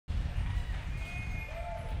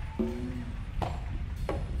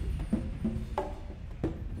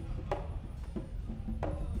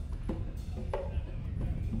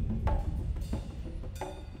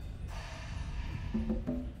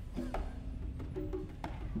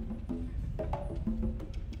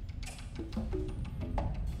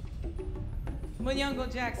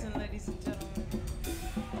Moyongo Jackson, ladies and gentlemen.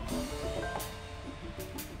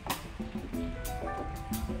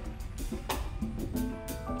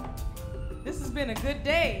 This has been a good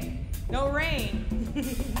day. No rain.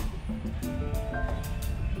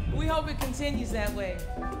 We hope it continues that way.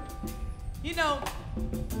 You know,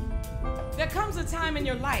 there comes a time in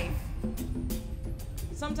your life,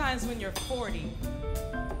 sometimes when you're 40,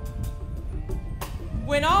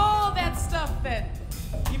 when all that stuff that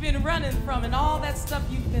you've been running from and all that stuff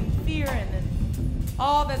you've been fearing and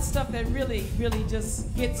all that stuff that really, really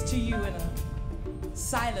just gets to you in a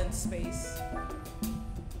silent space,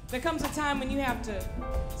 there comes a time when you have to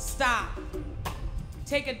stop,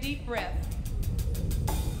 take a deep breath,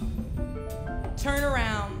 turn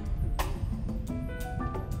around,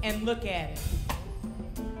 and look at it.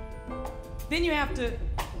 Then you have to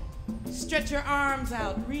stretch your arms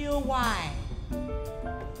out real wide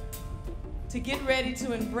to get ready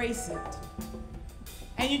to embrace it.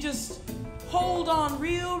 And you just hold on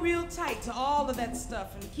real, real tight to all of that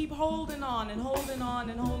stuff and keep holding on and holding on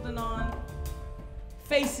and holding on,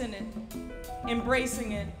 facing it,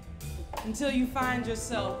 embracing it, until you find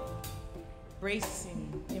yourself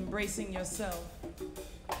embracing yourself.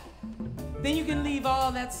 Then you can leave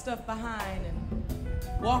all that stuff behind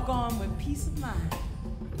and walk on with peace of mind.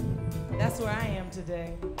 That's where I am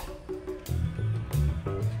today.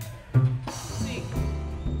 See,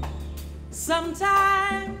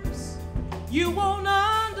 sometimes you won't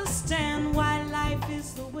understand why life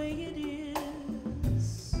is the way it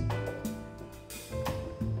is.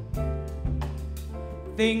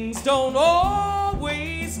 Things don't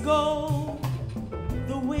always go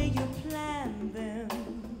the way you plan them.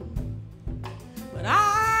 But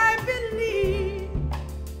I believe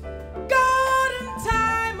God and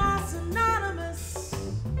time are synonymous,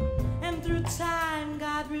 and through time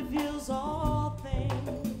God reveals all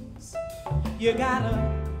things. You gotta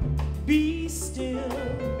be still,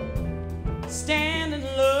 stand in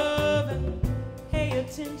love and pay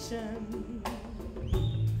attention.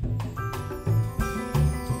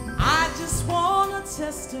 I just wanna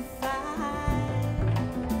testify.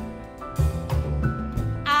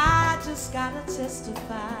 I just gotta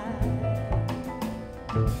testify.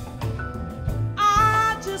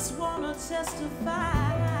 I just wanna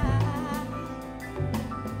testify.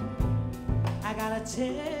 I gotta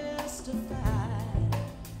testify.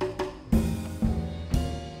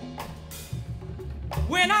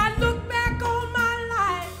 When I look back on my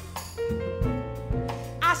life,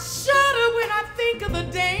 I shudder when I think of the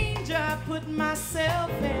danger I put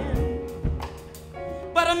myself in.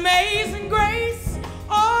 But amazing grace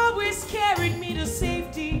always carried me to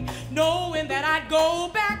safety, knowing that I'd go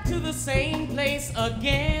back to the same place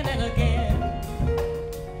again and again.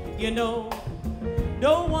 You know,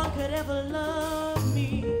 no one could ever love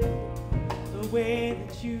me the way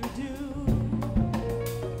that you do.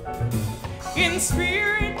 In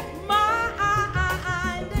spirit,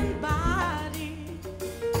 mind, and body,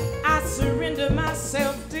 I surrender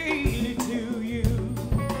myself daily to you.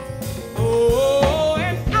 Oh,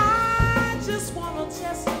 and I just want to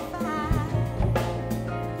testify.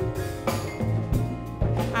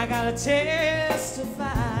 I gotta testify.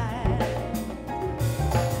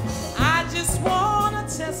 I just want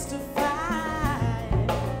to testify.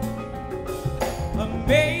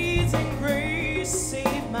 Amazing grace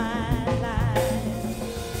saved my life.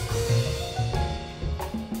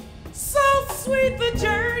 So sweet the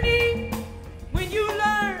journey when you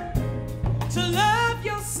learn to love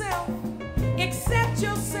yourself, accept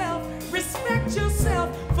yourself, respect yourself,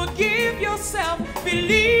 forgive yourself,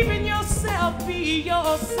 believe in yourself, be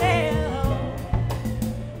yourself.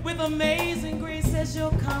 With amazing grace as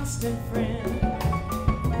your constant friend.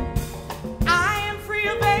 I am free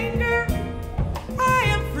of anger, I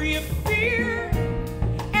am free of fear,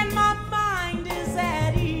 and my mind is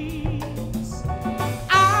at ease.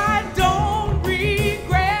 I don't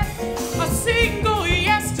regret a single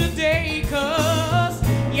yesterday, 'cause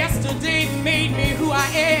yesterday made me who I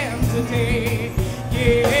am today.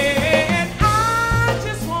 Yeah, and I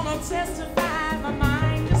just want to testify, my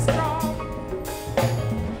mind is strong.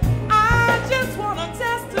 I just want to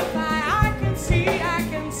testify, I can see.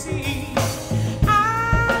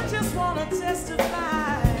 I just want to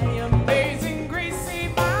testify, amazing grace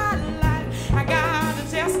saved my life. I gotta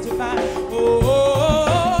testify, oh,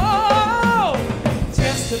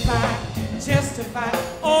 testify, testify.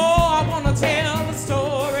 Oh, I want to tell the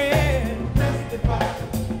story. Testify,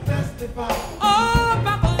 testify. Oh,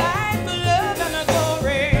 about the life, the love, and the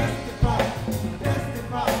glory. Testify,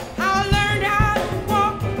 testify. How I learned how to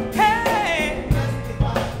walk, hey.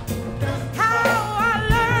 Testify, testify. How I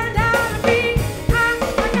learned how to be. I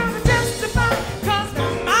gotta testify,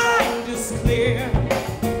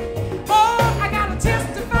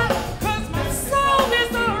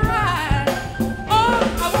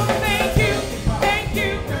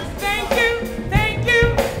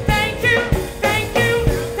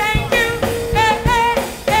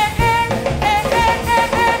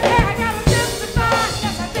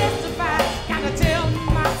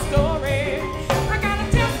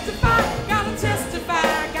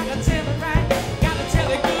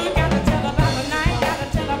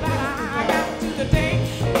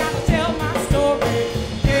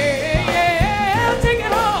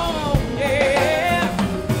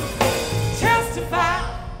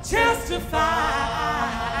 testify.